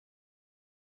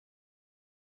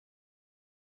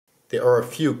There are a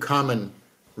few common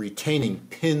retaining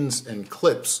pins and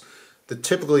clips that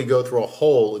typically go through a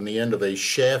hole in the end of a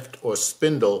shaft or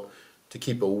spindle to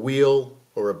keep a wheel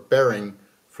or a bearing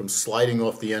from sliding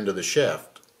off the end of the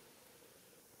shaft.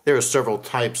 There are several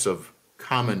types of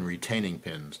common retaining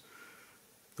pins.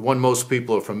 The one most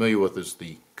people are familiar with is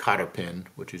the Cotter pin,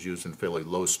 which is used in fairly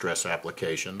low stress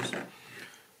applications.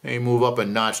 And you move up a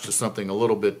notch to something a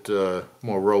little bit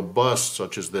more robust,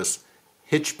 such as this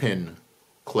Hitch pin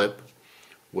clip,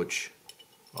 which,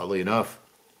 oddly enough,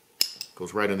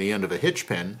 goes right on the end of a hitch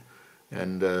pin,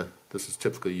 and this is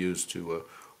typically used to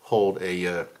hold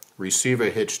a receiver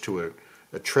hitch to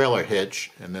a trailer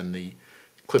hitch, and then the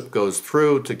clip goes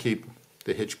through to keep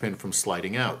the hitch pin from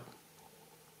sliding out.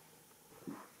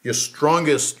 Your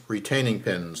strongest retaining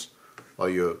pins are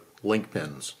your link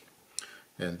pins,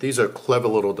 and these are clever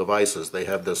little devices. They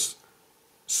have this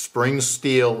spring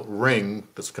steel ring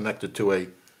that's connected to a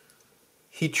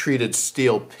heat-treated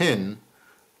steel pin,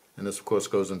 and this of course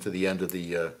goes into the end of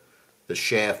the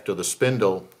shaft or the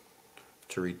spindle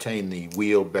to retain the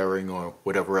wheel bearing or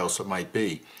whatever else it might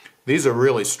be. These are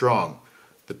really strong.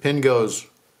 The pin goes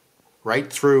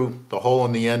right through the hole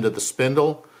in the end of the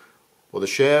spindle or the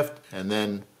shaft, and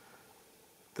then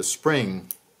the spring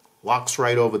locks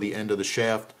right over the end of the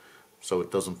shaft so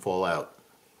it doesn't fall out.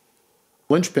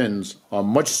 Lynch pins are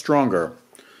much stronger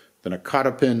than a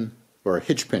Cotter pin or a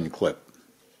hitch pin clip.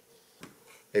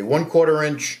 A 1/4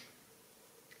 inch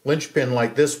Lynch pin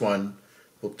like this one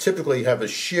will typically have a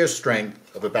shear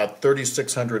strength of about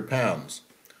 3,600 pounds.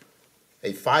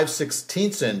 A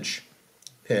 5/16 inch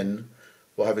pin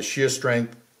will have a shear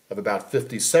strength of about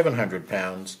 5,700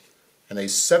 pounds, and a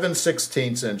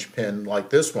 7/16 inch pin like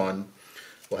this one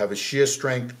will have a shear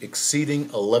strength exceeding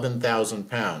 11,000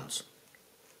 pounds.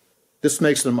 This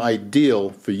makes them ideal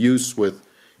for use with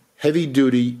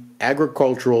heavy-duty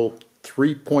agricultural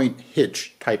 3-point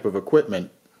hitch type of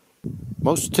equipment.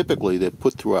 Most typically they're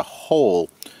put through a hole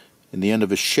in the end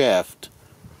of a shaft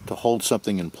to hold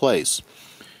something in place.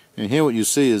 And here what you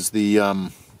see is the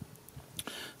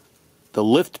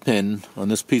lift pin on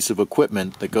this piece of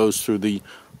equipment that goes through the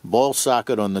ball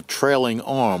socket on the trailing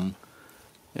arm,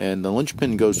 and the Lynch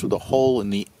pin goes through the hole in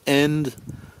the end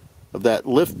of that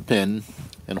lift pin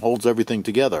and holds everything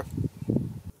together.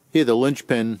 Here the Lynch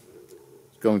pin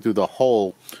is going through the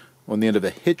hole on the end of a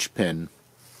hitch pin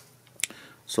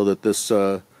so that this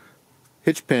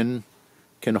hitch pin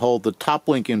can hold the top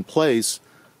link in place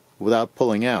without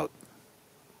pulling out.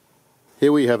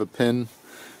 Here we have a pin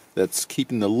that's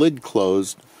keeping the lid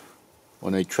closed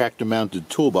on a tractor mounted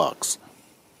toolbox.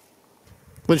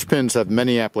 Lynch pins have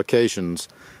many applications,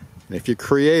 and if you're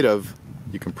creative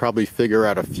you can probably figure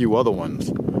out a few other ones.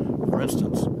 For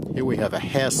instance, here we have a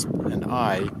hasp and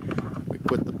eye. We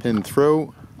put the pin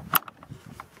through,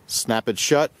 snap it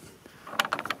shut.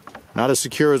 Not as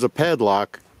secure as a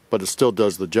padlock, but it still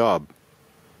does the job.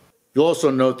 You'll also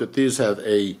note that these have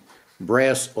a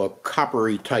brass or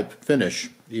coppery type finish,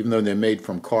 even though they're made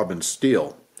from carbon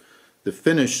steel. The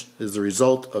finish is the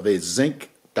result of a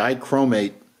zinc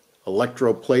dichromate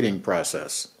electroplating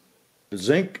process. The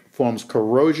zinc forms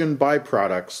corrosion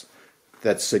byproducts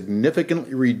that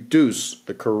significantly reduce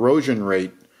the corrosion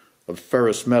rate of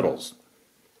ferrous metals.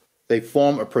 They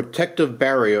form a protective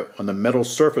barrier on the metal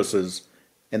surfaces,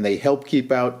 and they help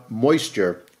keep out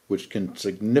moisture, which can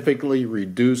significantly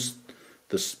reduce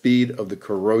the speed of the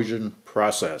corrosion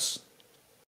process.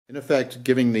 In effect,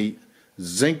 giving the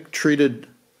zinc-treated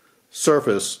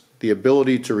surface the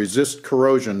ability to resist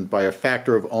corrosion by a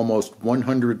factor of almost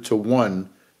 100 to 1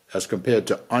 as compared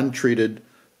to untreated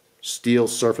steel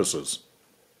surfaces.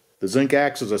 The zinc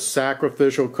acts as a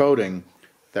sacrificial coating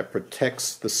that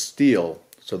protects the steel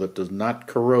so that it does not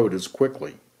corrode as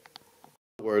quickly.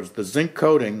 In other words, the zinc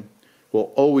coating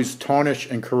will always tarnish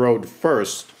and corrode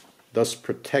first, thus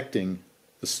protecting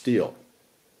the steel.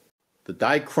 The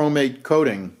dichromate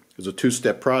coating is a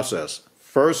two-step process.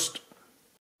 First,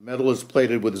 metal is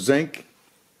plated with zinc,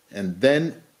 and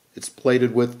then it's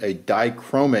plated with a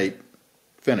dichromate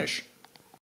finish.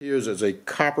 Here's as a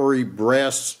coppery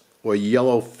brass or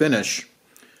yellow finish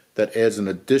that adds an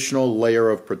additional layer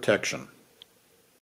of protection.